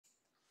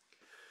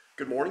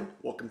Good morning.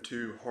 Welcome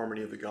to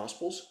Harmony of the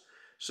Gospels.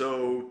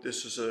 So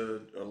this is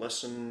a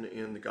lesson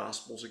in the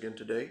Gospels again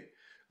today.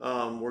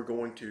 We're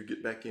going to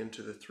get back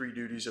into the three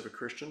duties of a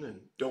Christian and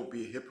don't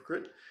be a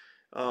hypocrite.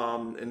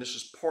 And this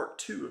is part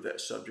two of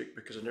that subject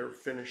because I never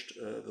finished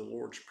the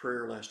Lord's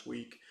Prayer last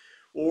week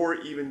or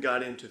even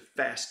got into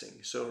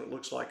fasting. So it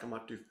looks like I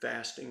might do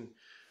fasting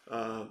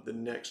the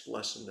next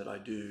lesson that I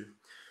do.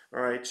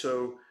 All right,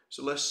 so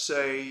let's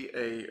say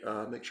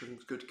make sure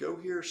everything's good to go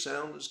here.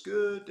 Sound is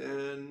good,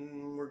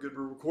 and we're good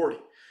for recording.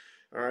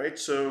 All right,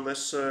 so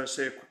let's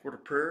say a quick word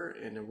of prayer,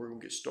 and then we're going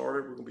to get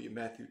started. We're going to be in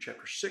Matthew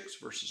chapter 6,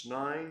 verses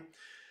 9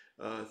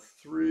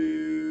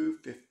 through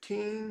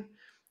 15,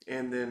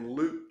 and then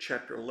Luke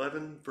chapter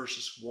 11,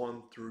 verses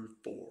 1 through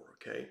 4,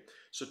 okay?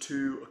 So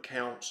two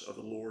accounts of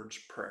the Lord's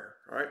Prayer,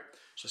 all right?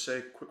 So say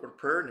a quick word of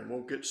prayer, and then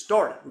we'll get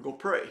started. We're going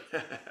to pray.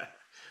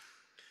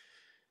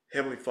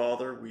 Heavenly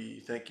Father,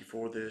 we thank you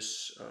for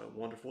this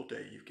wonderful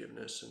day you've given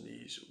us and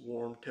these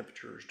warm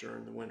temperatures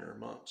during the winter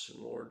months. And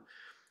Lord,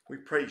 we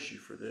praise you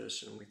for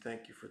this and we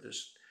thank you for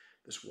this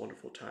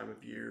wonderful time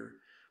of year,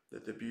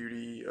 that the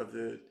beauty of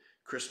the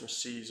Christmas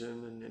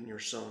season and your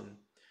Son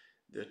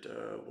that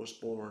was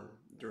born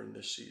during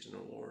this season,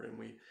 O Lord. And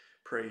we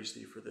praise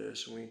thee for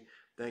this, and we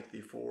thank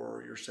thee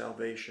for your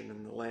salvation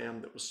and the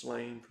Lamb that was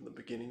slain from the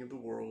beginning of the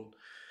world.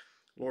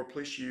 Lord,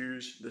 please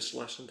use this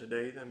lesson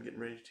today that I'm getting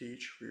ready to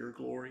teach for your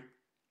glory.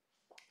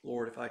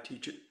 Lord, if I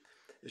teach it,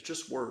 it's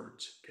just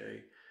words,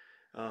 okay?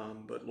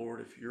 But Lord,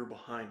 if you're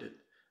behind it,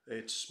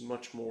 it's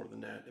much more than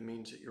that. It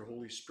means that your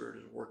Holy Spirit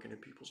is working in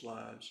people's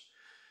lives.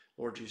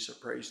 Lord Jesus, I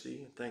praise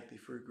thee and thank thee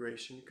for your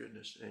grace and your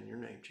goodness. In your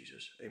name,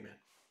 Jesus, amen.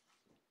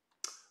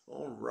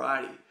 All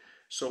righty.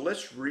 So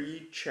let's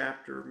read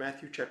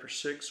Matthew chapter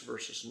 6,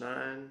 verses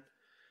 9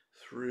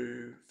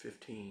 through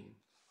 15.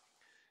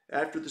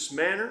 After this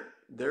manner,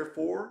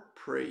 therefore,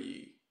 pray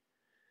ye.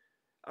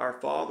 Our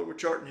Father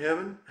which art in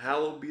heaven,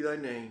 hallowed be thy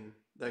name.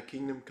 Thy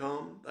kingdom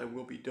come, thy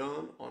will be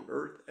done on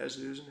earth as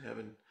it is in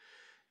heaven.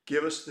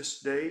 Give us this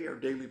day our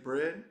daily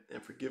bread,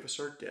 and forgive us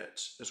our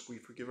debts as we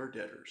forgive our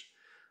debtors.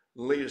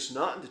 Lead us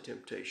not into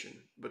temptation,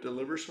 but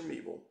deliver us from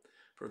evil.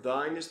 For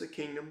thine is the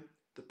kingdom,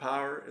 the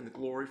power, and the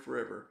glory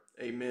forever.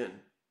 Amen.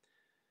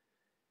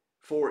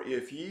 For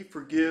if ye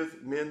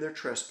forgive men their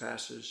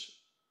trespasses,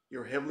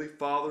 your heavenly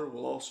Father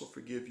will also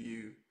forgive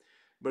you.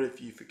 But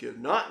if ye forgive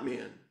not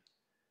men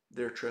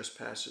their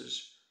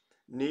trespasses,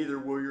 neither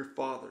will your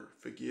Father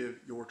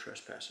forgive your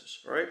trespasses.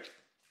 All right?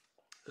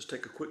 Let's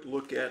take a quick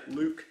look at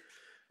Luke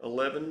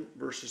 11,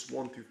 verses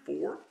 1 through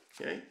 4.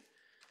 Okay?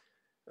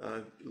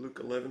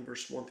 Luke 11,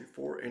 verse 1 through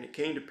 4. And it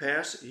came to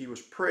pass that he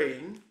was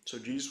praying. So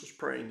Jesus was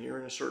praying here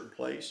in a certain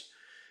place.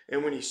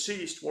 And when he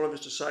ceased, one of his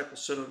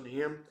disciples said unto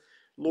him,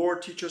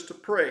 Lord, teach us to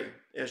pray,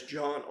 as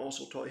John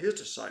also taught his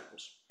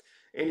disciples.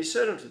 And he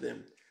said unto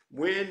them,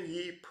 When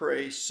ye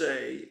pray,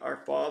 say, Our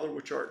Father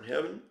which art in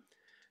heaven,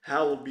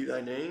 hallowed be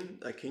thy name.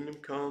 Thy kingdom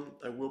come,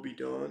 thy will be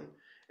done,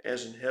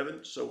 as in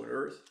heaven, so on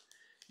earth.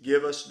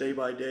 Give us day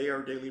by day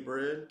our daily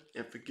bread,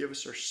 and forgive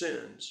us our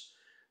sins,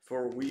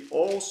 for we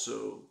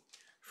also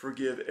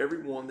forgive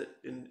everyone that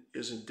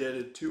is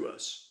indebted to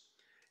us.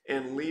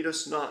 And lead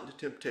us not into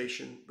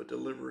temptation, but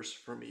deliver us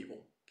from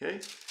evil.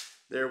 Okay?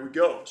 There we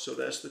go. So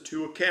that's the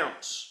two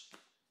accounts.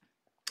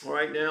 All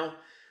right, now,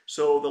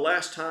 so the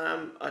last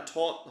time I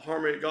taught the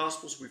Harmony of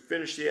Gospels, we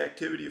finished the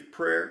activity of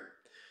prayer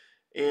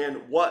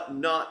and what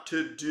not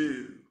to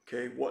do,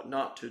 okay? What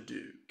not to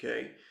do,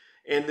 okay?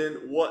 And then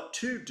what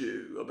to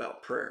do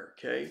about prayer,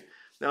 okay?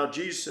 Now,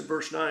 Jesus in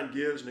verse 9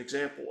 gives an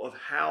example of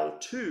how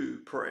to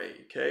pray,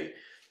 okay?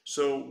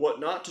 So what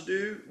not to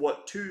do,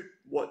 what to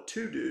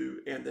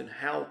do, and then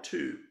how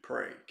to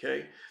pray,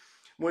 okay?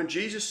 When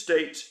Jesus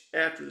states,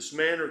 after this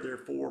manner,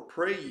 therefore,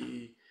 pray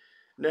ye.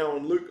 Now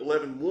in Luke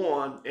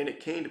 11:1, and it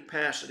came to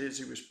pass that as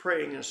he was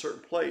praying in a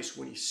certain place,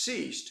 when he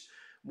ceased,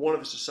 one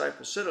of his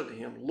disciples said unto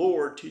him,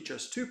 Lord, teach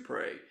us to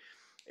pray,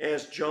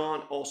 as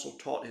John also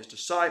taught his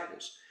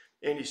disciples.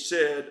 And he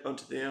said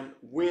unto them,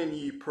 When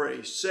ye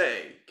pray,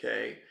 say.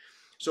 Okay?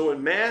 So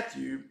in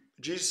Matthew,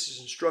 Jesus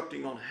is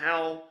instructing on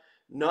how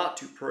not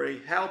to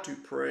pray, how to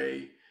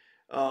pray,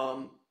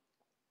 and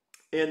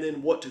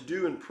then what to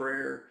do in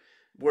prayer,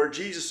 where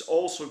Jesus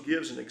also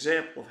gives an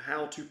example of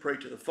how to pray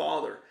to the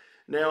Father.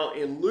 Now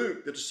in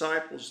Luke, the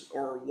disciples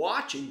are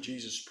watching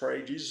Jesus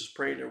pray. Jesus is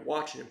praying, they're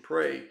watching him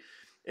pray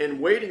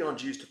and waiting on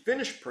Jesus to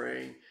finish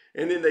praying,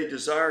 and then they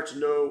desire to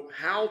know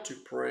how to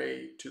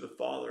pray to the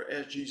Father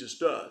as Jesus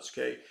does,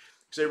 okay?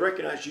 Because they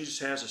recognize Jesus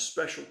has a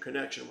special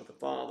connection with the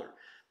Father,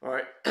 all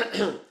right?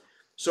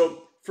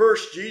 So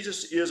first,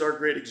 Jesus is our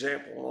great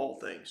example in all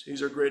things.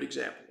 He's our great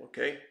example,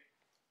 okay?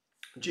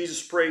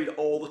 Jesus prayed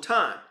all the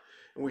time,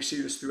 and we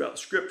see this throughout the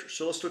scripture.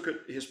 So let's look at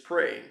his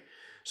praying.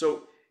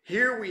 So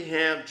here we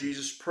have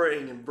Jesus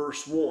praying in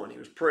verse 1. He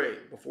was praying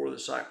before the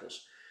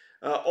disciples.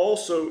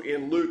 Also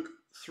in Luke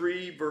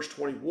 3, verse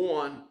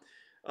 21,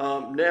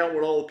 now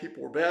when all the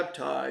people were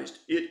baptized,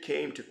 it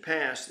came to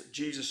pass that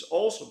Jesus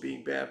also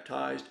being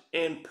baptized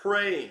and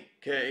praying,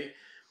 okay?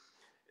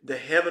 the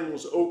heaven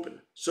was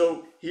open.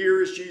 So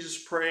here is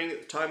Jesus praying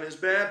at the time of his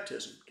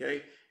baptism.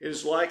 Okay, it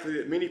is likely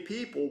that many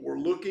people were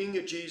looking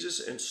at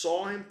Jesus and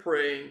saw him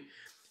praying,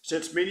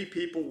 since many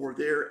people were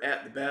there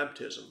at the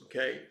baptism.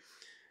 Okay,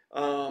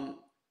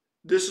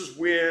 this is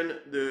when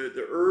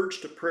the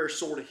urge to prayer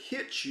sort of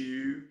hits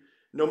you,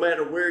 no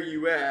matter where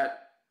you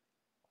at,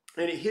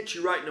 and it hits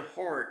you right in the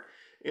heart.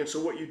 And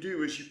so what you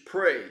do is you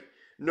pray.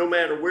 No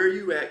matter where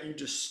you at, you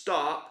just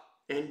stop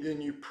and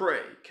then you pray.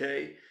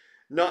 Okay.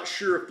 Not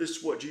sure if this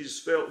is what Jesus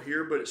felt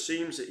here, but it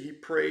seems that he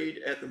prayed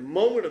at the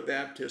moment of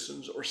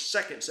baptisms or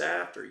seconds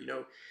after.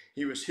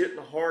 He was hit in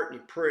the heart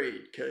and he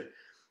prayed. Okay.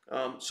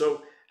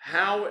 So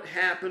how it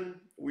happened,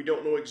 we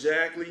don't know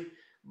exactly,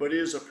 but it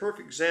is a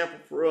perfect example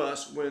for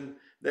us. When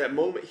that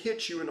moment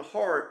hits you in the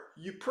heart,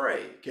 you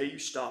pray. Okay. You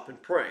stop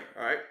and pray.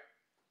 All right.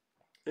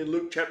 In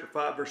Luke chapter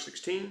 5, verse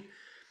 16,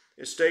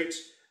 it states,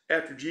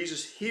 after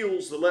Jesus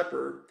heals the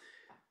leper,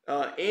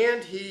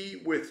 and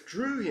he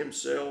withdrew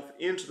himself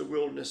into the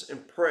wilderness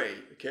and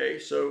prayed. Okay,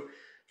 so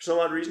for some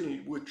odd reason,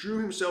 he withdrew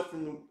himself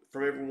from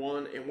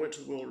everyone and went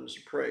to the wilderness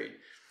and prayed.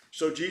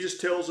 So Jesus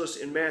tells us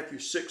in Matthew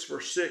 6,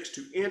 verse 6,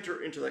 to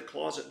enter into that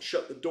closet and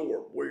shut the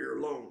door where you're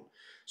alone.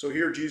 So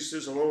here Jesus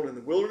is alone in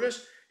the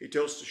wilderness. He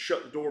tells us to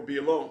shut the door, be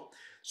alone.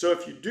 So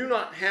if you do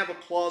not have a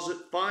closet,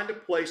 find a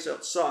place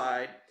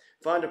outside,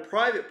 find a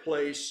private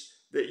place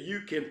that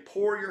you can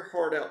pour your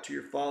heart out to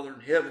your Father in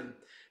heaven,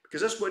 because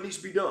that's what needs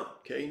to be done.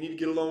 Okay, you need to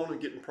get alone and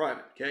get in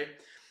private. Okay,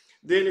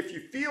 then if you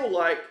feel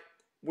like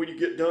when you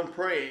get done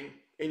praying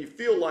and you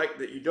feel like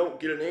that you don't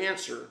get an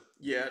answer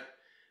yet,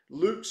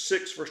 Luke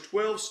 6 verse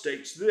 12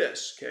 states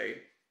this. Okay,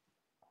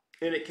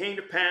 and it came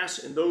to pass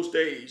in those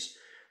days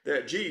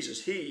that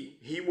Jesus,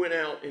 he went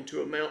out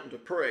into a mountain to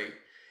pray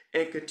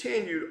and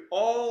continued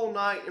all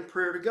night in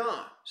prayer to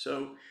God.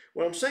 So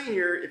what I'm saying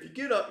here, if you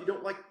get up, you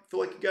don't feel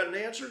like you got an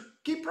answer,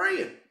 keep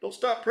praying. Don't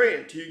stop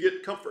praying until you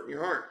get comfort in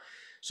your heart.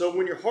 So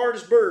when your heart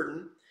is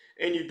burdened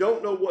and you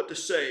don't know what to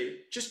say,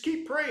 just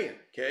keep praying.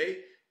 Okay,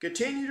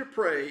 continue to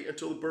pray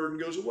until the burden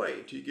goes away,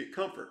 until you get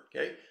comfort.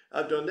 Okay,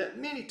 I've done that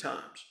many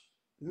times,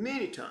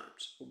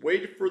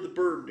 waited for the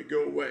burden to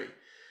go away.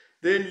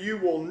 Then you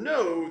will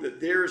know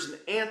that there's an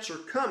answer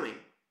coming.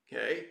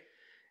 Okay,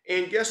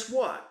 and guess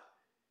what?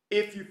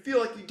 If you feel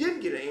like you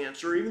didn't get an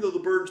answer, even though the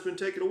burden's been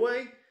taken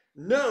away,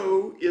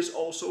 no is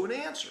also an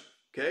answer.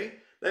 Okay,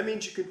 that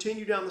means you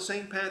continue down the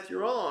same path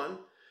you're on,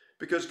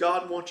 because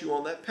God wants you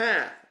on that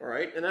path. All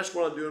right, and that's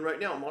what I'm doing right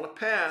now. I'm on a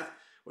path,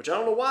 which I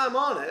don't know why I'm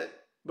on it,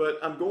 but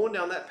I'm going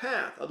down that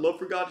path. I'd love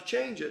for God to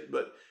change it,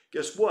 but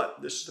guess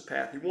what? This is the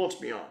path he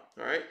wants me on.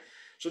 All right,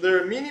 so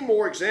there are many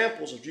more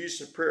examples of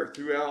Jesus in prayer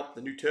throughout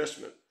the New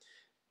Testament.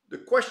 The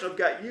question I've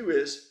got you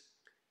is,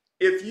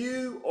 if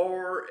you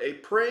are a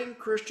praying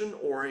Christian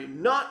or a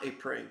not a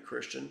praying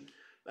Christian,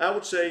 I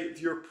would say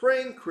if you're a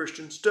praying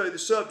Christian, study the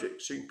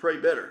subject so you can pray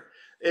better.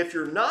 If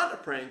you're not a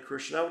praying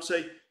Christian, I would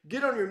say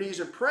get on your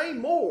knees and pray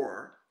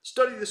more.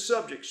 Study the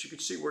subject so you can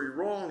see where you're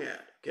wrong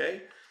at.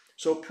 Okay?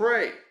 So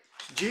pray.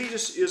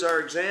 Jesus is our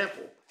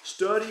example.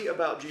 Study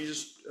about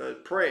Jesus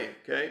praying.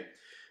 Okay?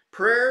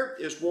 Prayer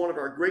is one of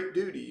our great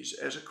duties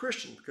as a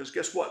Christian, because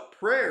guess what?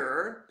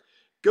 Prayer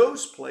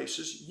goes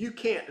places you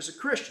can't as a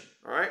Christian.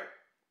 All right?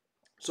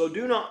 So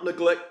do not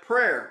neglect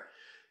prayer.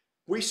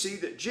 We see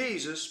that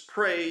Jesus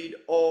prayed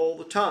all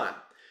the time.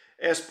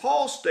 As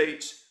Paul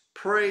states,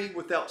 pray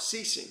without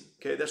ceasing.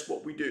 Okay, that's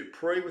what we do.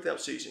 Pray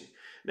without ceasing.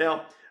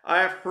 Now,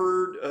 I have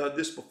heard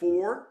this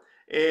before,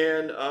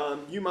 and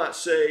you might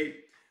say,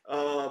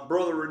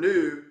 Brother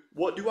Renew,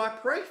 what do I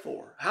pray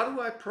for? How do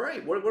I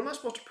pray? What am I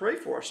supposed to pray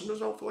for?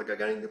 Sometimes I don't feel like I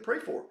got anything to pray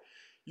for.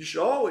 You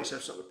should always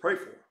have something to pray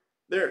for.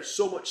 There's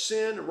so much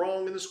sin and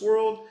wrong in this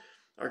world.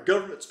 Our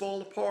government's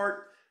falling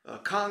apart.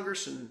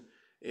 Congress and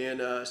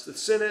the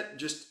Senate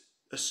just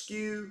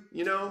askew.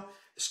 The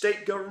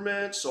state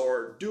governments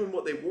are doing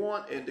what they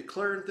want and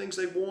declaring things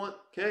they want.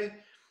 Okay,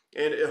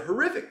 and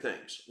horrific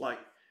things like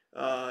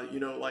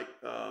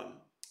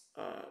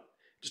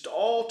just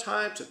all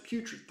types of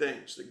putrid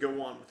things that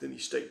go on within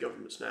these state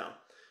governments now.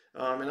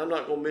 And I'm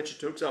not going to mention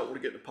them because I don't want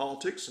to get into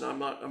politics, and I'm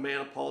not a man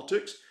of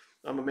politics.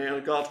 I'm a man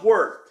of God's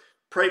word.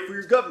 Pray for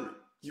your government.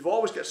 You've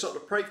always got something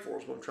to pray for,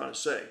 is what I'm trying to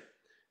say.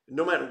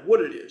 No matter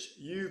what it is,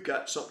 you've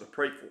got something to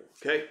pray for.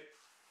 Okay.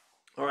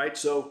 All right.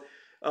 So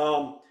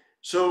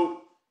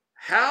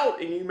how,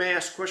 and you may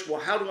ask the question,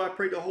 well, how do I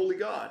pray to holy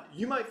God?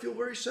 You might feel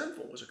very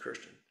sinful as a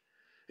Christian.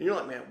 And you're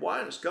like, man,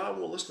 why does God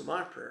want to listen to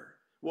my prayer?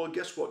 Well,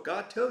 guess what?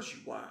 God tells you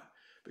why.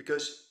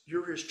 Because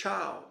you're his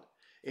child,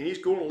 and he's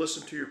going to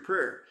listen to your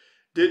prayer.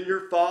 Didn't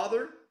your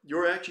father,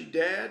 your actually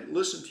dad,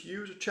 listen to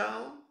you as a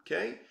child?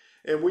 Okay.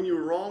 And when you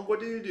were wrong, what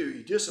did he do?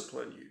 He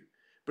disciplined you.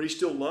 But he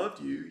still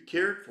loved you. He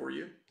cared for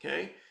you.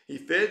 Okay. He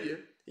fed you.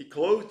 He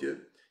clothed you.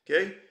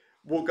 Okay.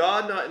 Will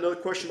God not, another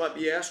question might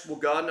be asked, will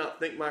God not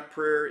think my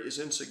prayer is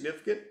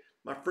insignificant?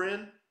 My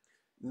friend,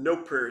 no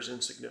prayer is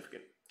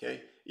insignificant.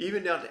 Okay.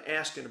 Even down to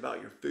asking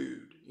about your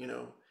food,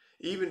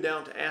 even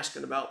down to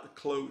asking about the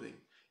clothing,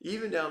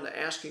 even down to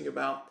asking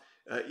about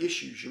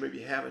issues you may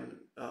be having,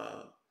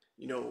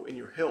 in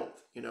your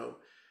health,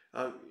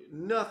 Uh,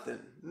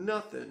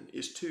 nothing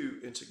is too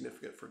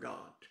insignificant for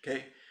God,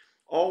 okay?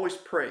 Always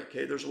pray,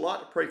 okay? There's a lot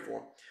to pray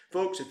for.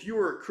 Folks, if you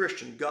are a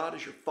Christian, God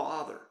is your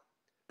Father.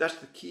 That's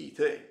the key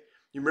thing.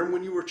 You remember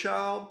when you were a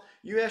child,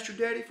 you asked your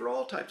daddy for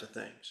all types of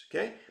things,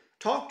 okay?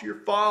 Talk to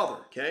your Father,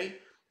 okay?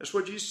 That's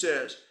what Jesus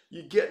says.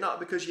 You get not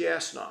because you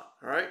ask not,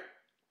 all right?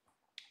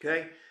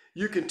 Okay?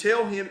 You can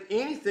tell him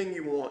anything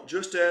you want,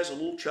 just as a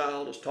little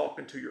child is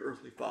talking to your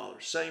earthly father.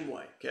 Same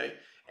way, okay?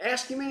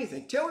 Ask him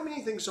anything. Tell him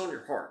anything that's on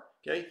your heart,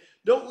 okay?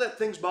 Don't let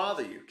things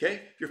bother you,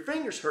 okay? If your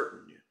finger's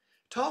hurting you,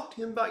 talk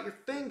to him about your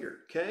finger,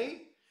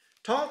 okay?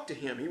 Talk to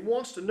him. He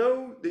wants to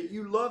know that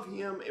you love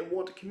him and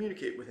want to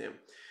communicate with him.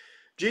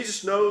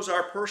 Jesus knows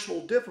our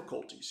personal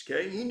difficulties,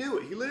 okay? He knew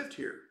it. He lived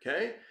here,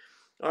 okay?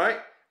 All right?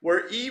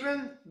 Where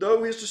even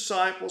though his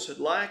disciples had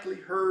likely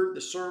heard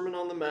the Sermon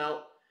on the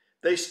Mount,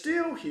 they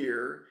still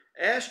here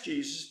asked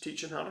Jesus to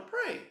teach them how to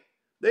pray.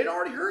 They'd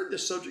already heard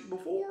this subject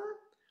before.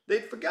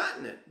 They'd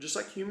forgotten it, just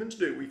like humans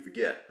do. We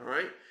forget, all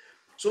right?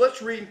 So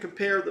let's read and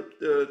compare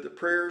the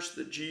prayers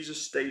that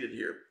Jesus stated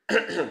here.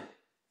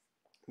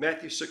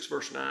 Matthew 6,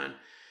 verse 9.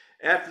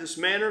 After this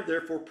manner,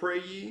 therefore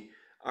pray ye,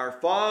 Our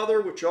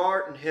Father which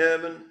art in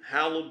heaven,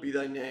 hallowed be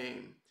thy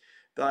name.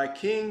 Thy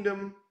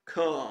kingdom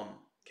come,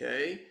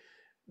 okay?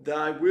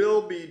 Thy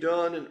will be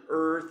done in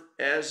earth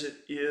as it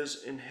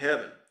is in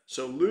heaven.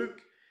 So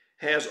Luke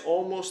has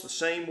almost the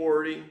same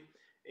wording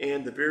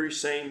and the very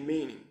same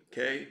meaning,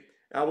 okay?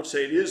 I would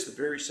say it is the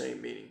very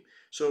same meaning.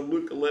 So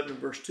Luke 11,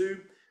 verse 2,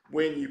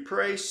 when you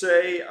pray,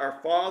 say, Our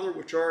Father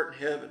which art in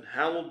heaven,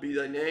 hallowed be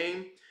thy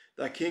name.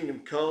 Thy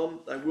kingdom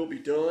come, thy will be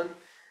done,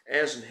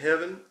 as in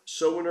heaven,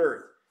 so in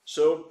earth.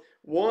 So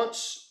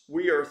once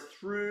we are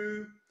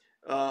through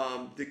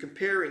the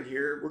comparing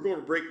here, we're going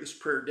to break this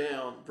prayer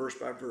down verse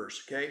by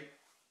verse, okay?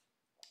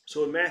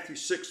 So in Matthew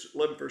 6,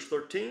 11, verse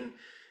 13,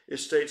 it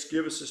states,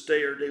 Give us this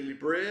day our daily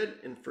bread,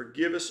 and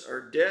forgive us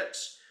our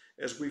debts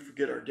as we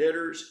forget our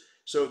debtors.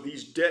 So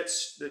these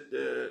debts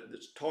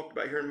that's talked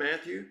about here in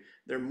Matthew,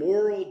 they're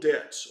moral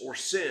debts or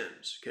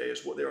sins, okay,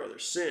 is what they are. They're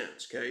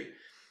sins, okay?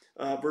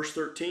 Verse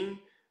 13,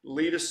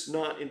 Lead us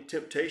not in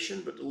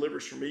temptation, but deliver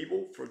us from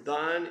evil. For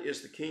thine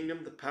is the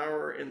kingdom, the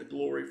power, and the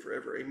glory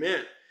forever.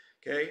 Amen.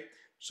 Okay,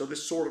 so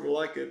this sort of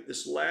like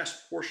this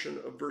last portion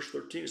of verse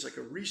 13 is like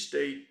a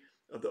restate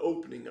of the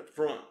opening up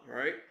front, all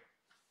right?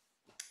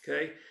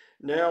 Okay,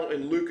 now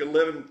in Luke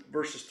 11,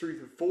 verses 3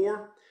 through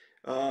 4,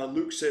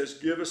 Luke says,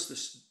 give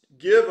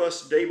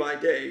us day by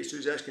day. So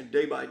he's asking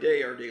day by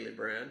day our daily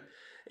bread,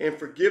 and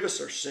forgive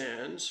us our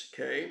sins,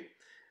 okay?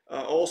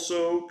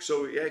 Also,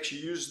 so he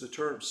actually uses the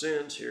term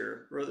sins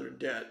here rather than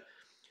debt.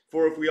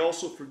 For if we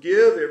also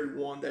forgive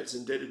everyone that's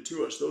indebted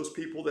to us, those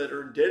people that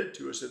are indebted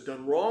to us, have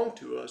done wrong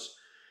to us,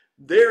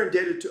 they're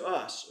indebted to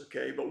us,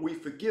 okay? But we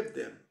forgive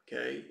them,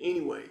 okay?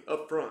 Anyway,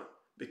 up front,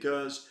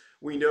 because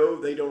we know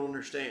they don't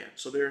understand.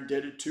 So they're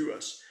indebted to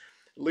us.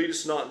 Lead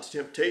us not into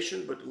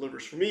temptation, but deliver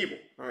us from evil,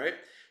 all right?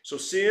 So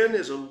sin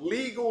is a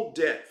legal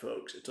debt,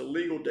 folks. It's a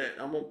legal debt.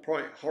 I'm going to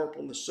probably harp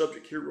on this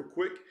subject here real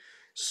quick.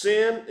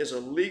 Sin is a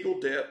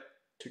legal debt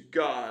to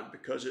God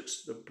because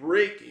it's the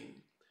breaking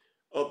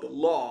of the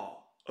law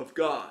of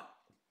God.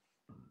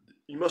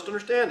 You must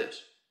understand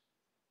this.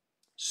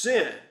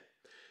 Sin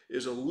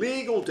is a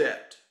legal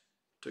debt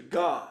to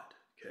God,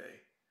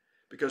 okay,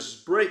 because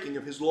it's breaking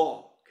of his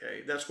law,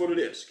 okay? That's what it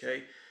is,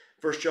 okay?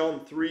 1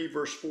 John 3,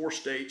 verse 4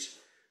 states,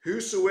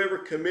 Whosoever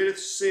committeth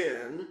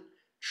sin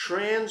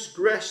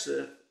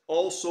transgresseth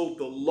also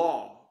the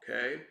law,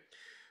 okay?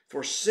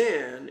 For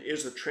sin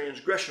is the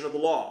transgression of the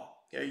law.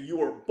 Okay,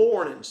 you are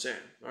born in sin,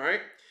 all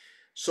right?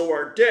 So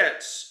our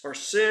debts are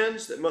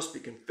sins that must be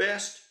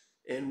confessed,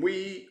 and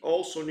we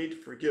also need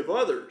to forgive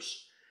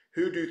others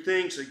who do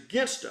things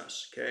against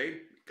us, okay?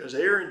 Because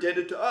they are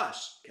indebted to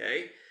us,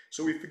 okay?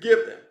 So we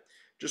forgive them.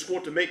 Just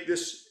want to make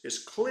this as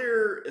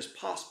clear as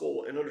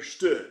possible and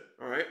understood,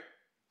 all right?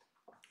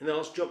 And now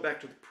let's jump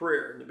back to the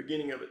prayer in the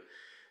beginning of it.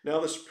 Now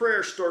this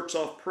prayer starts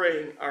off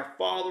praying, Our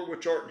Father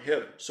which art in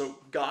heaven. So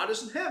God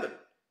is in heaven.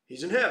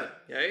 He's in heaven,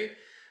 okay?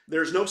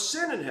 There's no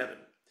sin in heaven.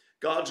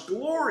 God's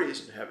glory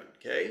is in heaven,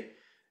 okay?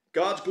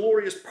 God's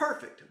glory is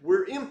perfect.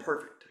 We're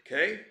imperfect,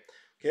 okay?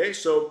 Okay,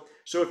 so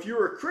if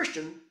you're a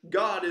Christian,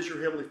 God is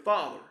your heavenly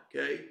Father,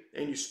 okay?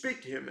 And you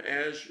speak to him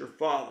as your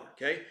Father,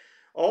 okay?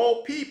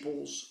 All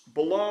peoples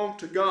belong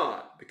to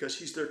God because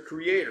he's their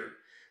creator.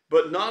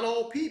 But not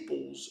all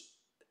peoples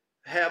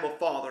have a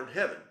Father in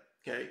heaven,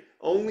 okay?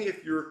 Only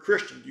if you're a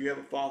Christian do you have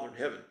a Father in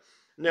heaven.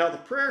 Now the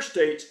prayer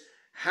states,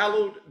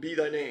 Hallowed be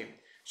thy name.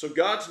 So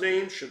God's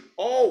name should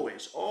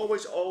always,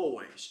 always,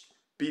 always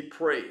be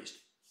praised.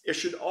 It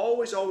should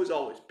always, always,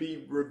 always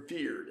be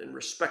revered and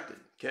respected,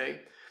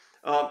 okay?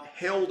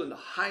 Held in the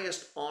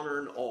highest honor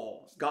and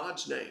awe,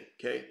 God's name,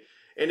 okay?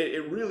 And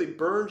it really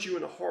burns you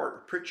in the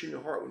heart, pricks you in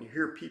the heart when you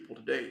hear people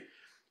today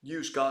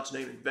use God's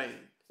name in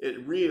vain.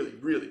 It really,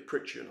 really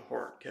pricks you in the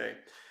heart, okay?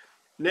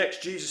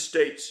 Next, Jesus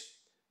states,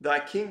 Thy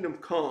kingdom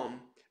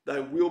come, thy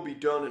will be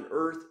done in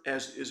earth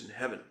as it is in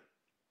heaven.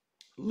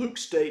 Luke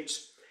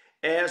states,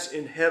 as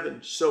in heaven,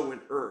 so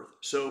in earth.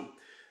 So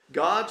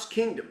God's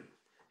kingdom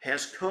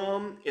has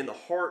come in the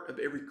heart of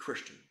every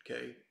Christian,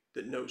 okay,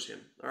 that knows him,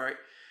 all right?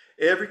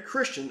 Every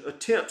Christian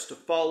attempts to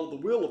follow the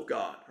will of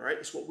God, all right?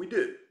 That's what we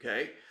do,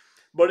 okay?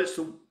 But is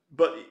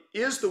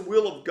the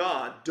will of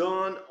God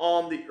done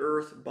on the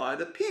earth by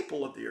the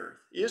people of the earth?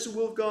 Is the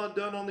will of God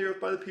done on the earth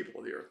by the people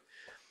of the earth?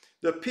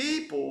 The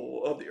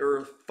people of the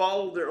earth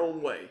follow their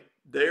own way.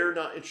 They're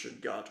not interested in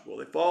God's will.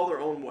 They follow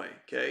their own way,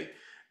 okay?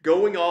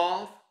 Going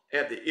off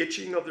at the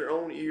itching of their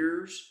own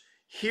ears,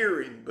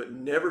 hearing but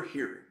never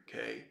hearing,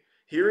 okay?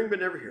 Hearing but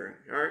never hearing,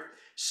 all right?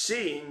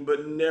 Seeing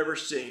but never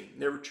seeing,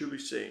 never truly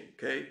seeing,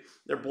 okay?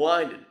 They're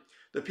blinded.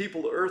 The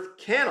people of the earth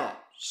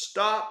cannot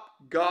stop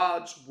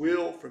God's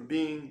will from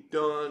being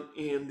done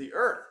in the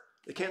earth.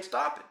 They can't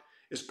stop it.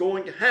 It's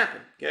going to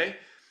happen, okay?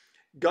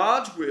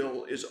 God's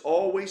will is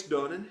always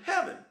done in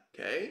heaven,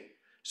 okay?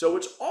 So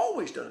it's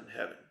always done in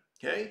heaven,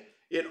 okay?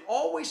 It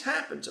always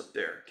happens up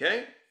there,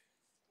 okay?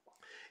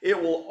 It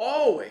will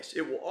always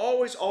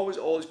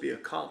be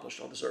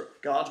accomplished on this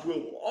earth. God's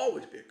will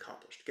always be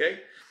accomplished, okay?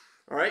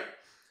 All right?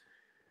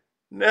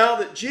 Now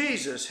that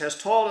Jesus has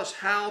taught us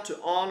how to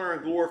honor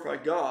and glorify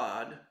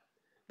God,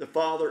 the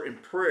Father, in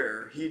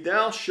prayer, he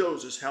now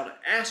shows us how to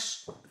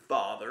ask the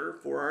Father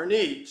for our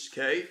needs,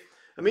 okay?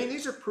 I mean,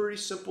 these are pretty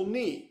simple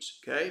needs,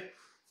 okay?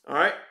 All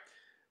right?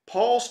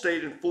 Paul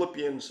stated in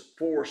Philippians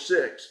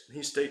 4:6,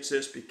 he states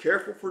this, be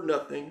careful for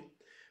nothing,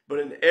 but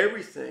in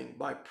everything,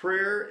 by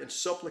prayer and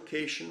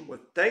supplication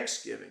with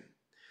thanksgiving,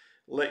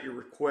 let your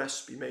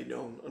requests be made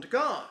known unto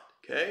God,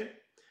 okay?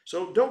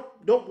 So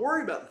don't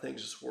worry about the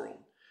things of this world,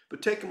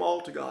 but take them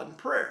all to God in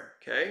prayer,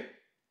 okay?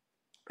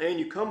 And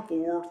you come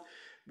forward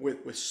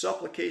with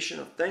supplication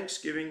of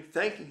thanksgiving,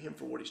 thanking him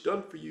for what he's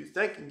done for you,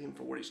 thanking him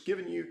for what he's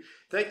given you,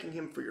 thanking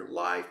him for your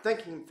life,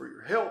 thanking him for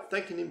your health,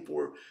 thanking him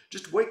for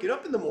just waking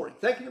up in the morning,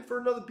 thanking him for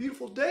another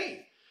beautiful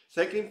day,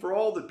 thanking him for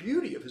all the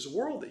beauty of his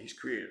world that he's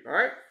created, all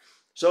right?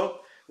 So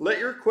let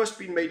your request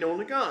be made known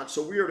to God.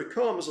 So we are to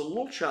come as a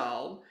little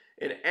child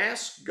and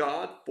ask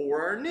God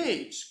for our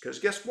needs. Because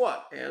guess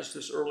what? As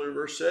this earlier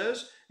verse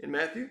says in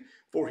Matthew,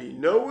 for he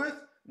knoweth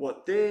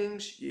what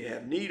things ye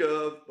have need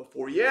of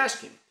before ye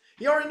ask him.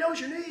 He already knows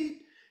your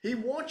need. He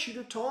wants you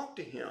to talk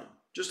to him.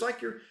 Just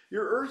like your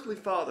earthly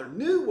father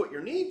knew what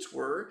your needs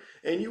were,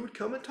 and you would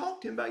come and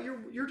talk to him about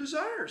your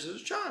desires as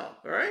a child.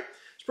 All right?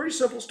 It's pretty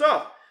simple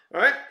stuff.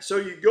 All right? So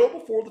you go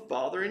before the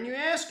Father and you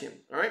ask him.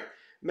 All right?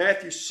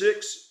 Matthew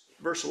 6,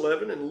 verse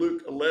 11, and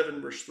Luke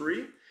 11, verse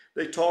 3,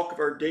 they talk of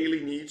our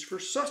daily needs for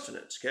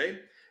sustenance, okay?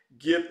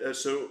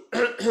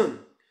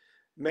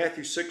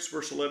 Matthew 6,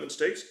 verse 11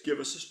 states, give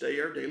us this day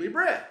our daily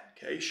bread,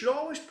 okay? You should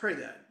always pray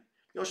that.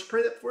 You should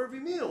pray that before every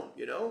meal,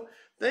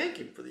 Thank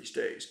him for these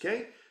days,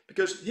 okay?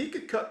 Because he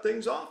could cut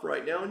things off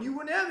right now and you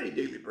wouldn't have any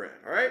daily bread,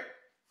 all right?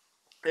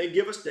 And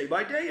give us day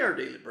by day our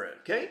daily bread,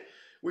 okay?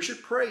 We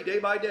should pray day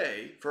by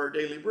day for our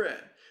daily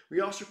bread. We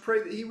also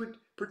pray that he would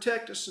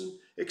protect us and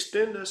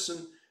extend us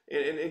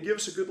and give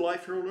us a good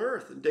life here on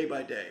earth and day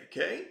by day,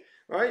 okay?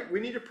 All right, we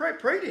need to pray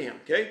to him,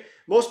 okay?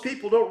 Most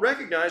people don't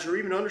recognize or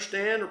even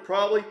understand or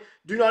probably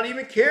do not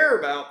even care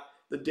about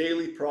the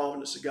daily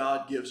providence that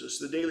God gives us,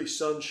 the daily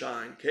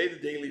sunshine, okay? The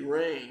daily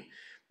rain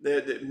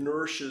that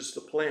nourishes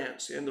the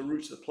plants and the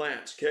roots of the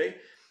plants, okay?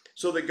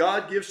 So that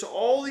God gives to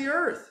all the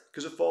earth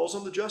because it falls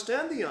on the just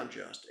and the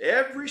unjust.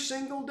 Every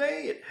single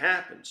day it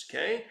happens,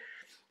 okay?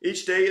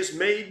 Each day is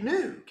made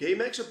new, okay? He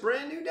makes a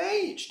brand new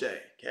day each day,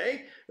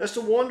 okay? That's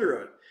the wonder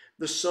of it.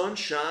 The sun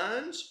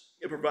shines.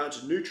 It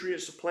provides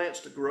nutrients to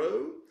plants to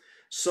grow.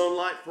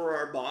 Sunlight for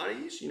our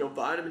bodies,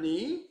 vitamin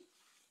E.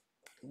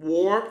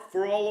 Warmth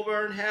for all of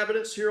our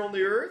inhabitants here on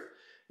the earth.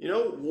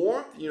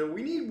 Warmth,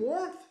 we need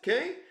warmth,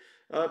 okay?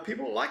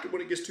 People don't like it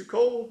when it gets too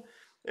cold.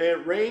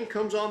 And rain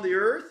comes on the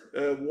earth,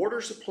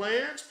 waters the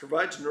plants,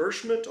 provides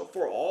nourishment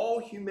for all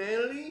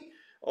humanity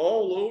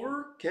all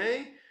over,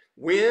 okay?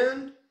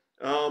 Wind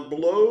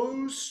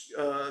blows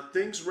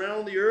things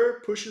around the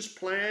earth, pushes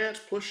plants,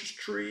 pushes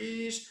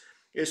trees.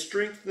 It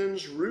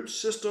strengthens root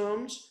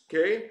systems,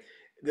 okay?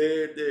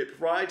 It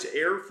provides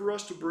air for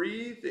us to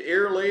breathe. The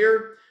air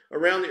layer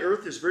around the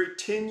earth is very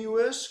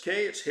tenuous,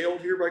 okay? It's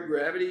held here by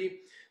gravity.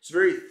 It's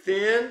very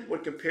thin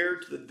when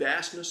compared to the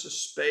vastness of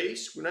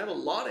space. We don't have a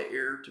lot of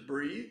air to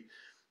breathe,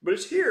 but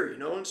it's here,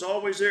 and it's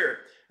always there.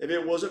 If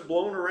it wasn't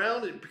blown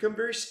around, it'd become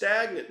very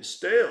stagnant and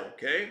stale,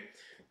 okay?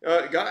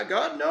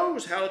 God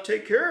knows how to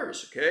take care of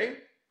us, okay?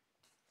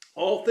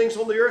 All things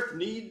on the earth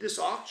need this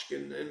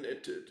oxygen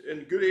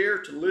and good air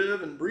to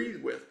live and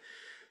breathe with.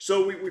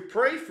 So we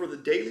pray for the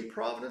daily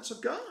providence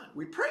of God.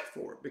 We pray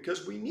for it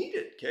because we need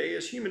it, okay,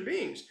 as human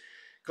beings.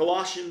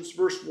 Colossians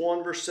verse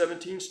 1, verse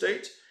 17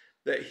 states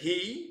that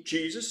he,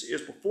 Jesus,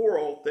 is before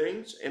all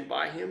things, and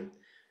by him,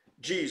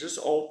 Jesus,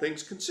 all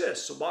things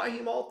consist. So by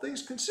him, all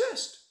things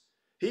consist.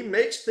 He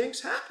makes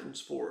things happen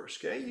for us,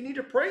 okay? You need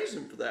to praise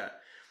him for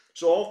that.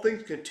 So all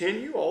things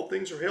continue, all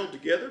things are held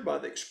together by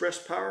the express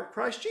power of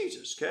Christ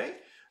Jesus, okay?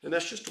 And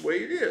that's just the way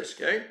it is,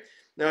 okay?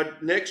 Now,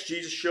 next,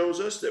 Jesus shows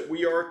us that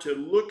we are to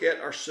look at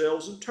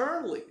ourselves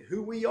internally,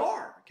 who we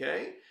are,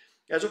 okay?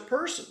 As a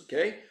person,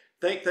 okay?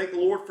 thank the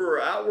Lord for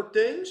our outward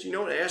things, you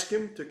know, and ask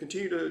Him to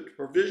continue to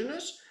provision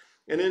us,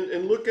 and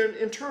then look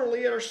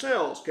internally at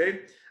ourselves, okay,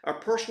 our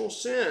personal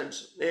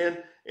sins,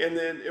 and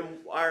then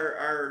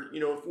our you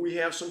know, if we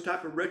have some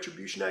type of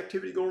retribution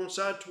activity going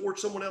inside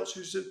towards someone else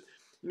who's, you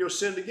know,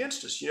 sinned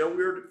against us, you know,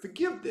 we are to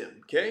forgive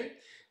them, okay.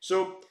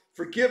 So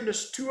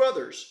forgiveness to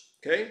others,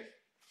 okay.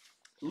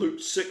 Matthew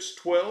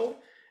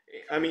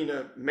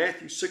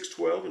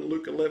 6:12 and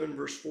Luke 11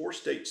 verse 4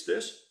 states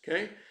this,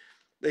 okay.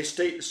 They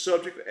state the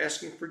subject of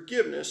asking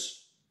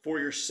forgiveness for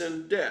your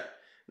sin debt.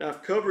 Now,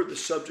 I've covered the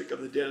subject of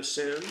the debt of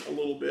sin a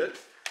little bit,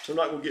 so I'm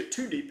not going to get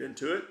too deep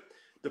into it.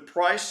 The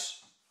price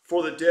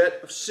for the debt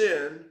of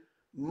sin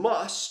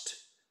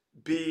must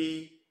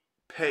be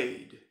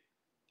paid.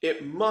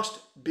 It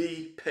must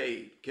be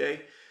paid,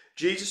 okay?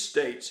 Jesus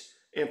states,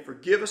 and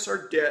forgive us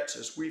our debts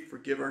as we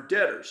forgive our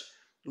debtors.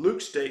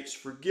 Luke states,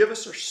 forgive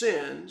us our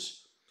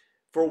sins,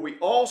 for we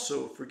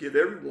also forgive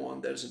everyone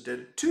that is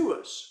indebted to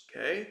us,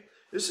 okay?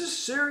 This is a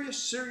serious,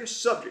 serious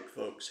subject,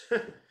 folks.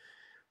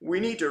 We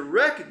need to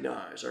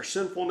recognize our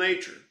sinful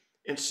nature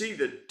and see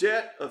the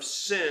debt of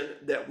sin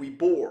that we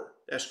bore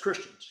as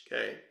Christians,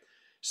 okay?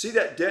 See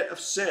that debt of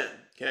sin,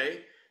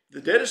 okay? The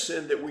debt of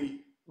sin that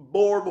we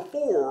bore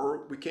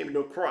before we came to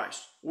know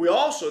Christ. We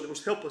also, that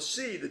was help us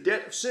see the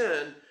debt of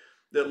sin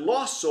that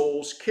lost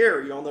souls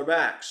carry on their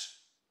backs.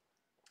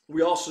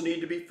 We also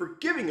need to be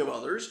forgiving of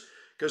others,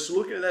 because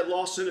looking at that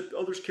lost sin that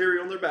others carry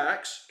on their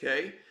backs,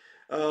 okay?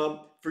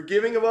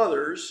 Forgiving of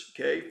others,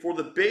 okay, for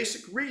the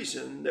basic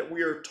reason that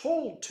we are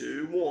told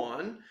to,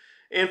 one,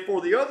 and for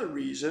the other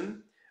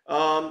reason,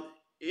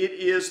 it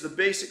is the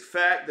basic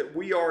fact that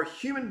we are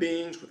human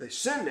beings with a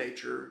sin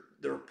nature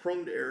that are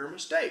prone to error and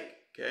mistake,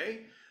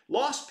 okay?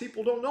 Lost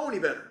people don't know any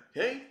better,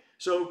 okay?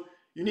 So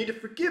you need to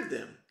forgive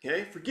them,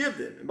 okay? Forgive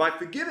them. And by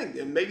forgiving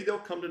them, maybe they'll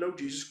come to know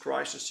Jesus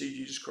Christ and see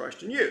Jesus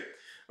Christ in you,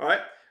 all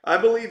right? I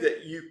believe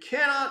that you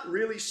cannot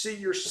really see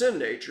your sin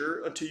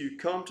nature until you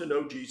come to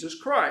know Jesus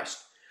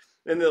Christ.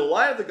 And the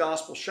light of the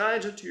gospel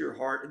shines into your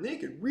heart, and then you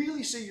can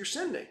really see your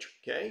sin nature,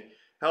 okay?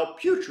 How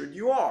putrid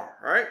you are,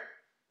 all right?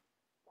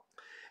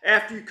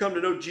 After you come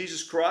to know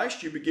Jesus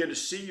Christ, you begin to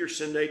see your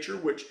sin nature,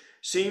 which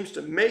seems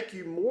to make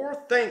you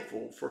more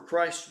thankful for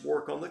Christ's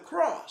work on the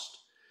cross.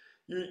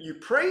 You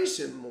praise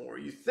Him more,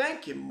 you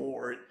thank Him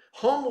more. It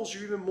humbles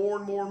you even more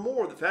and more and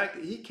more, the fact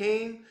that He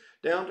came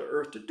down to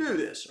earth to do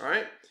this, all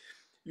right?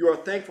 You are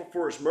thankful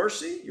for His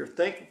mercy, you're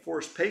thankful for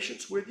His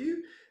patience with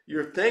you,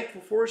 you're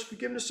thankful for His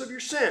forgiveness of your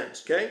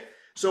sins, okay?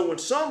 So when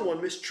someone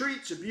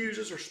mistreats,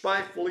 abuses, or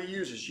spitefully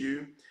uses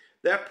you,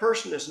 that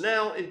person is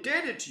now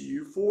indebted to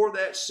you for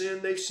that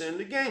sin they've sinned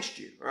against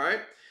you, all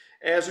right?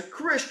 As a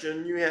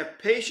Christian, you have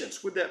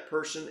patience with that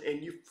person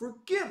and you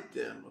forgive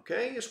them,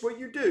 okay? It's what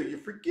you do. You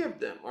forgive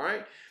them, all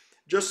right?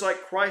 Just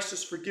like Christ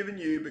has forgiven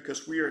you,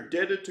 because we are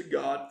indebted to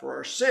God for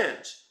our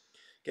sins.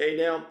 Okay,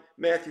 now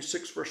Matthew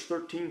 6 verse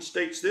 13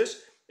 states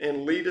this,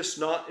 and lead us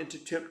not into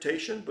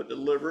temptation, but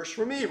deliver us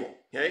from evil,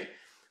 okay?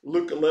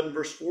 Luke 11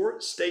 verse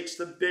 4 states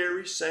the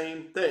very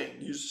same thing,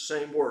 uses the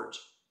same words.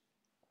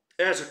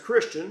 As a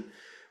Christian,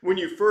 when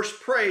you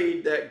first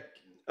prayed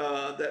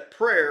that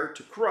prayer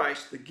to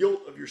Christ, the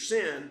guilt of your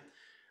sin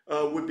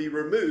would be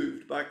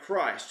removed by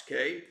Christ,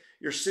 okay?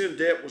 Your sin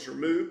debt was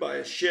removed by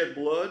His shed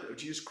blood of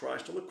Jesus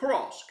Christ on the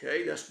cross,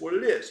 okay? That's what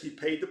it is. He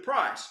paid the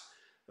price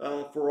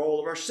for all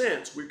of our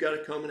sins. We've got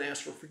to come and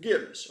ask for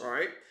forgiveness, all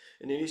right?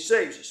 And then He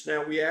saves us.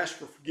 Now, we ask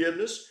for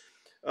forgiveness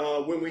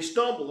when we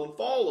stumble and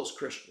fall as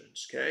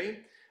Christians,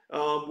 okay?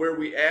 Where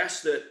we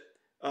ask that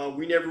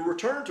we never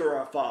return to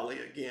our folly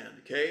again,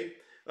 okay?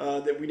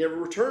 That we never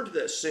return to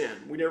that sin.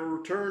 We never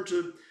return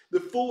to the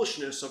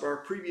foolishness of our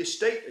previous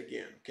state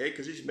again, okay?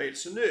 Because He's made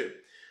us anew.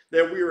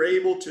 That we are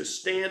able to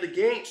stand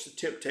against the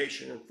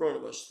temptation in front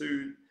of us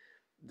through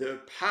the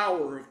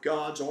power of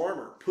God's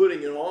armor,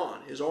 putting it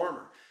on, His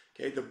armor,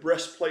 okay? The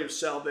breastplate of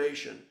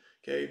salvation,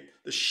 okay?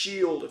 The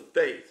shield of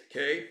faith,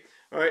 okay?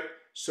 All right?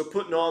 So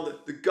putting on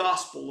the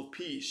gospel of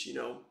peace, you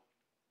know,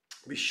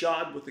 be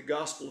shod with the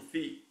gospel of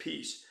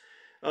peace.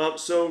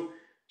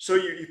 So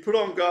you put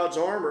on God's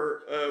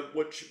armor,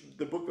 which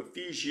the book of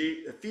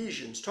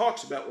Ephesians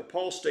talks about, where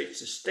Paul states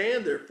to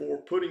stand therefore,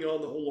 putting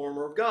on the whole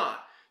armor of God.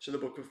 It's in the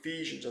book of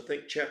Ephesians, I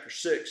think chapter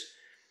 6.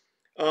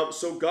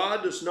 So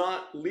God does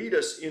not lead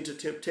us into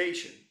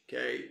temptation,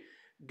 okay?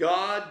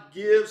 God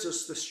gives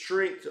us the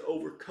strength to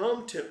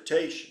overcome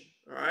temptation,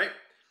 all right?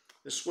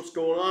 This is what's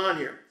going on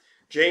here.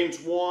 James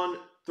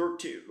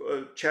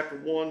 1:13, chapter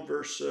 1,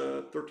 verse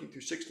 13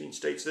 through 16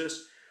 states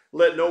this.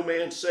 Let no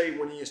man say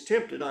when he is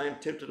tempted, I am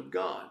tempted of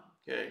God.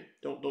 Okay,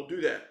 don't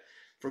do that.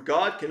 For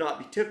God cannot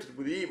be tempted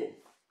with evil,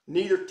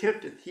 neither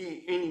tempteth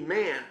He any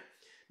man.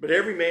 But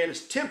every man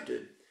is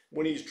tempted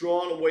when he is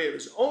drawn away of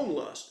his own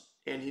lust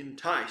and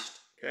enticed.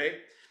 Okay,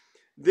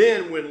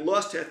 then when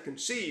lust hath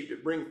conceived,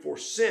 it bringeth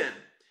forth sin,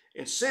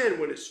 and sin,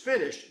 when it's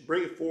finished,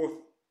 bringeth forth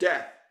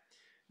death.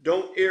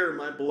 Don't err,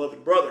 my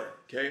beloved brother.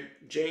 Okay,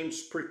 James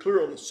is pretty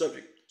clear on the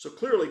subject. So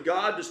clearly,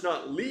 God does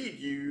not lead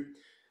you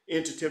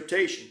into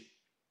temptation.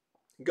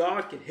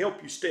 God can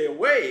help you stay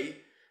away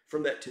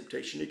from that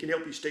temptation. He can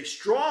help you stay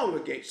strong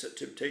against that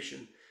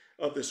temptation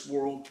of this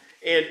world.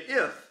 And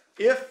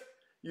if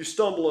you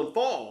stumble and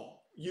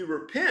fall, you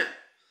repent,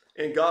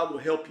 and God will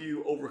help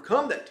you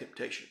overcome that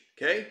temptation.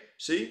 Okay?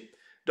 See,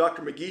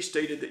 Dr. McGee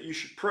stated that you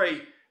should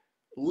pray,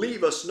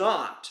 leave us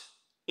not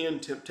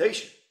in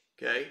temptation.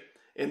 Okay?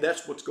 And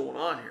that's what's going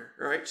on here.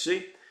 All right?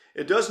 See,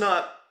 it does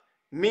not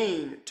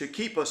mean to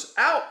keep us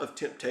out of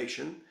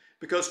temptation,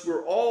 because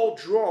we're all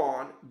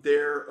drawn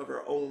there of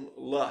our own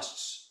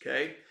lusts.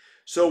 Okay?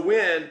 So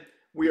when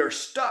we are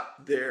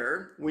stuck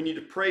there, we need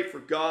to pray for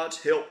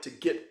God's help to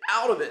get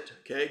out of it.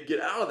 Okay? Get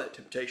out of that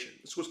temptation.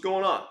 That's what's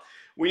going on.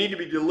 We need to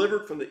be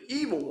delivered from the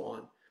evil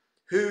one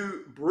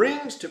who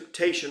brings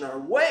temptation our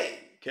way.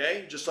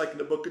 Okay? Just like in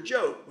the book of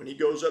Job, when he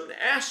goes up and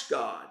asks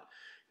God,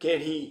 can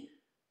he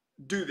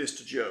do this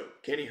to Job?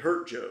 Can he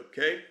hurt Job?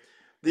 Okay?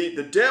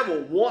 The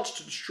devil wants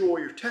to destroy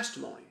your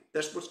testimony.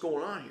 That's what's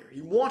going on here.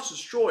 He wants to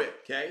destroy it.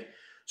 Okay?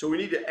 So we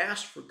need to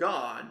ask for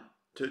God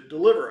to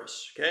deliver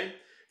us. Okay?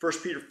 1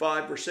 Peter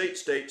 5 verse 8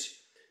 states,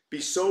 be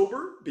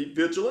sober, be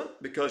vigilant,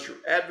 because your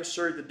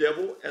adversary the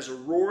devil, as a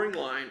roaring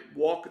lion,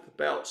 walketh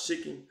about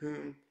seeking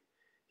whom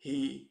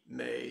he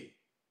may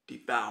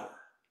devour.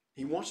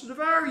 He wants to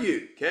devour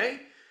you. Okay?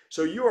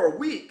 So you are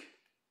weak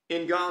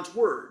in God's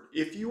word.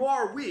 If you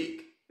are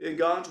weak in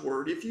God's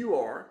word, if you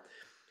are,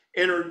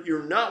 and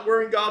you're not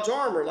wearing God's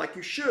armor like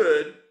you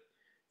should,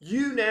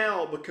 you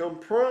now become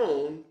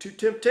prone to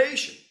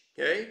temptation.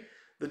 Okay?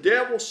 The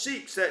devil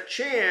seeks that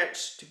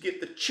chance to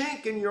get the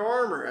chink in your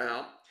armor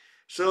out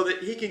so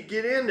that he can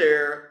get in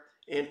there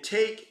and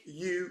take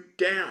you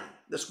down.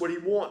 That's what he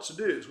wants to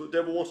do. That's what the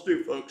devil wants to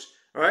do, folks.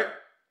 All right?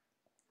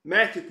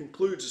 Matthew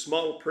concludes this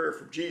model prayer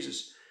from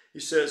Jesus. He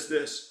says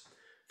this,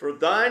 for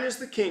thine is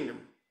the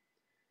kingdom,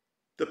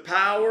 the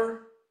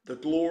power, the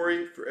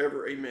glory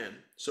forever. Amen.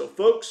 So,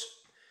 folks,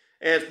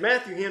 as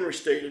Matthew Henry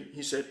stated,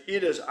 he said,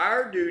 it is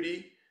our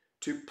duty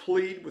to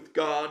plead with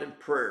God in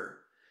prayer,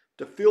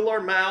 to fill our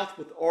mouth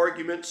with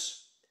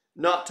arguments,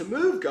 not to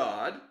move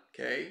God,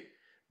 okay,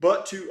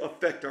 but to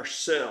affect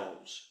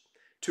ourselves,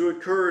 to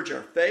encourage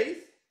our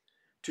faith,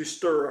 to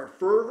stir our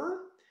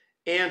fervor,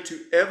 and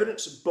to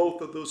evidence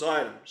both of those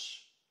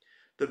items.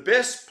 The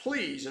best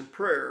pleas in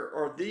prayer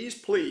are these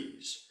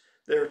pleas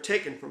that are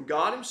taken from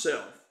God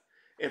himself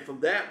and from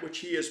that which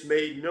he has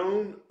made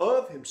known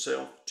of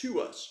himself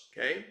to us,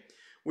 okay?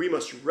 We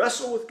must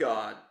wrestle with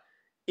God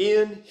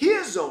in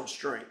his own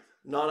strength,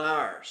 not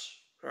ours,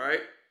 all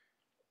right?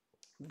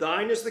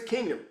 Thine is the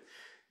kingdom.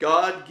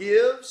 God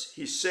gives,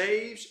 he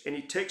saves, and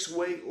he takes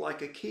away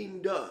like a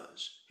king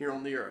does here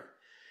on the earth.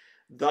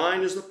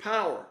 Thine is the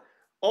power.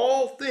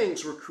 All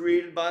things were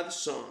created by the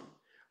Son.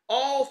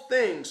 All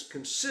things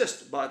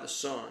consist by the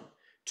Son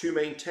to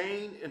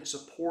maintain and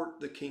support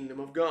the kingdom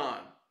of God.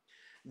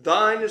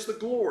 Thine is the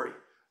glory.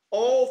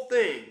 All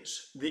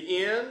things,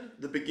 the end,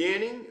 the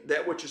beginning,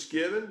 that which is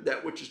given,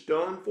 that which is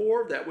done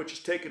for, that which is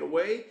taken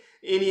away,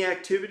 any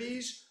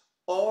activities,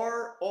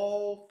 are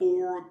all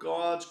for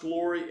God's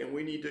glory, and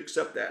we need to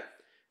accept that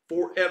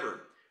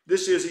forever.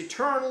 This is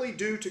eternally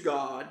due to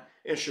God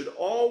and should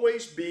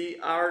always be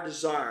our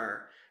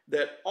desire,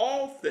 that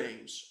all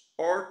things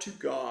are to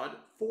God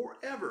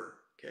forever.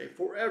 Okay,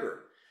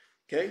 forever.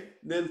 Okay,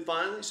 then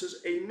finally it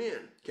says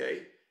amen.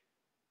 Okay,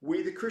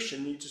 we the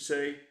Christian need to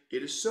say,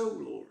 it is so,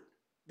 Lord.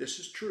 This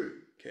is true.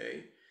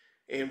 Okay,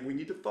 and we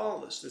need to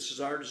follow this. This is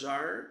our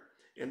desire,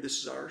 and this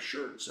is our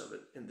assurance of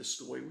it, and this is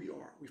the way we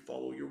are. We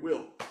follow your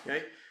will.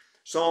 Okay,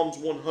 Psalms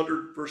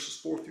 100 verses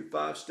 4 through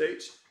 5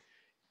 states,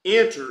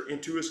 enter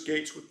into his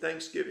gates with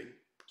thanksgiving.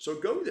 So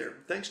go there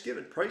with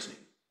thanksgiving, praising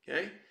him.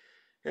 Okay,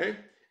 okay,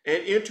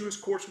 and into his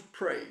courts with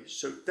praise.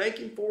 So thank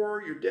him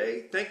for your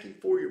day, thank him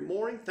for your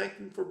morning, thank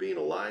him for being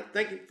alive,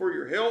 thank him for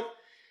your health,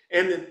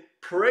 and then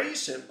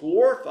praise him,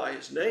 glorify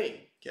his name.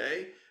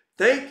 Okay,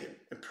 thank him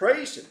and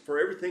praise him for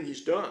everything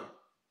he's done.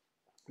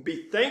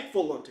 Be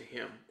thankful unto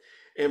him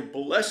and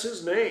bless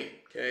his name.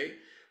 Okay,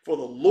 for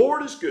the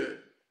Lord is good,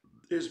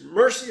 his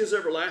mercy is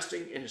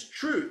everlasting, and his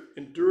truth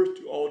endureth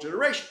to all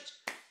generations.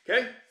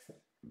 Okay,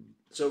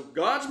 so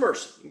God's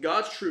mercy and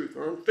God's truth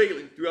are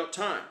unfailing throughout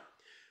time.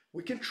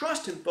 We can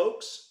trust him,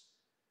 folks.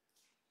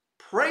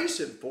 Praise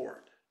him for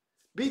it.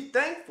 Be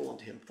thankful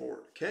unto him for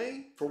it,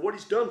 okay? For what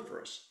he's done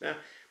for us.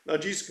 Now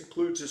Jesus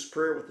concludes this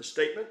prayer with a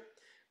statement.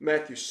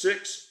 Matthew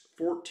 6,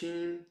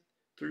 14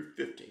 through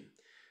 15.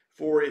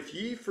 For if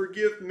ye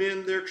forgive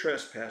men their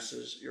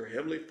trespasses, your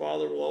heavenly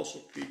Father will also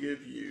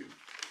forgive you.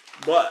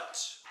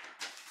 But,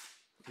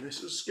 and this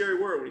is a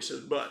scary word when he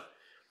says but,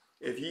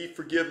 if ye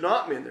forgive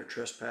not men their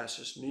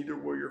trespasses, neither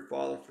will your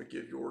Father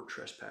forgive your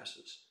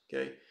trespasses.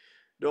 Okay?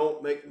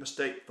 Don't make the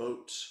mistake,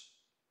 folks,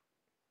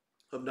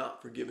 of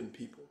not forgiving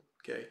people.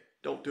 Okay?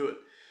 Don't do it.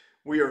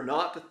 We are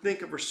not to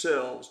think of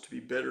ourselves to be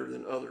better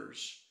than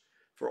others,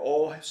 for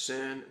all have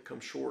sinned and come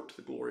short to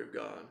the glory of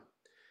God.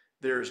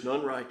 There is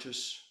none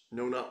righteous,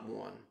 no, not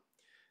one.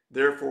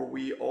 Therefore,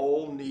 we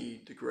all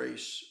need the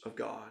grace of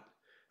God.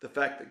 The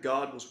fact that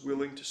God was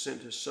willing to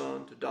send his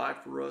Son to die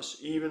for us,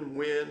 even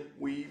when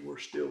we were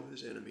still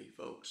his enemy,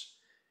 folks.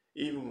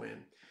 Even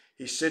when.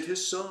 He sent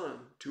his son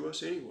to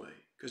us anyway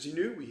because he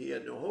knew he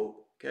had no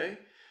hope. Okay?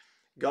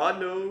 God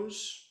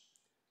knows.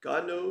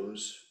 God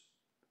knows.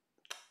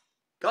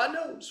 God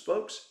knows,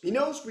 folks. He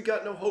knows we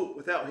got no hope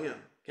without him.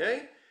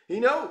 Okay? He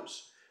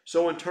knows.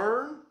 So in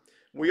turn,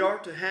 we are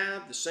to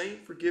have the same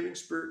forgiving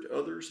spirit to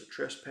others that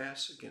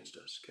trespass against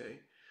us.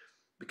 Okay?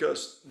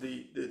 Because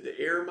the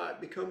air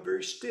might become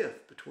very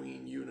stiff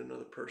between you and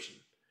another person.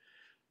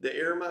 The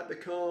air might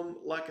become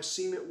like a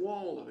cement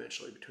wall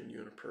eventually between you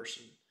and a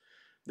person.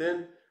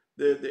 Then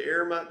the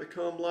air might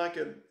become like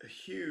a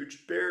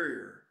huge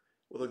barrier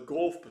with a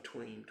gulf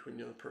between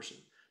the other person.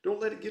 Don't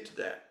let it get to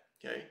that.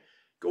 Okay?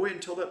 Go ahead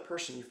and tell that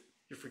person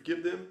you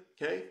forgive them.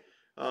 Okay?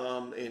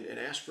 And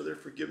ask for their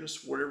forgiveness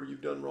for whatever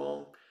you've done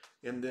wrong,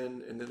 and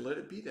then let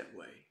it be that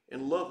way.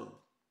 And love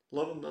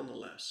them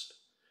nonetheless.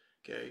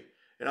 Okay?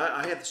 And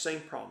I have the same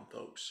problem,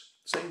 folks.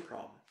 Same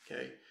problem.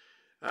 Okay?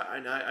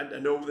 I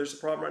know there's a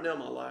problem right now in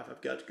my life.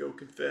 I've got to go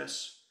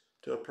confess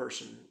to a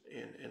person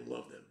and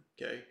love them.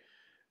 Okay?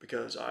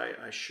 Because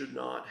I should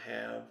not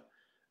have,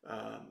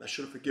 I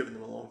should have forgiven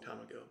them a long time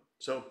ago.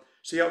 So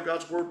see how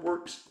God's word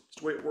works?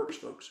 It's the way it works,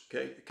 folks.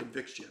 Okay? It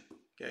convicts you.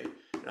 Okay?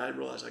 And I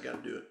realize I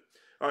got to do it.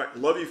 All right.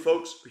 Love you,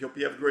 folks. We hope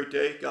you have a great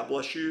day. God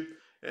bless you.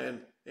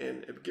 And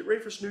get ready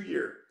for this new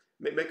year.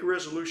 Make a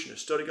resolution to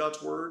study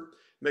God's word.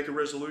 Make a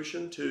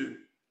resolution to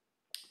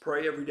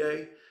pray every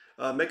day.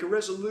 Make a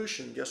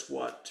resolution, guess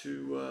what,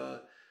 to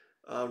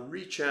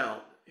reach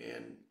out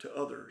and to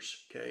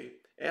others, okay?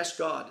 Ask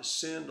God to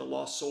send a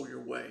lost soul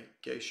your way,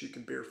 okay, so you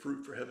can bear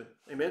fruit for heaven.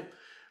 Amen?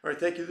 All right,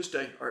 thank you this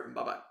day. All right,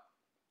 bye-bye.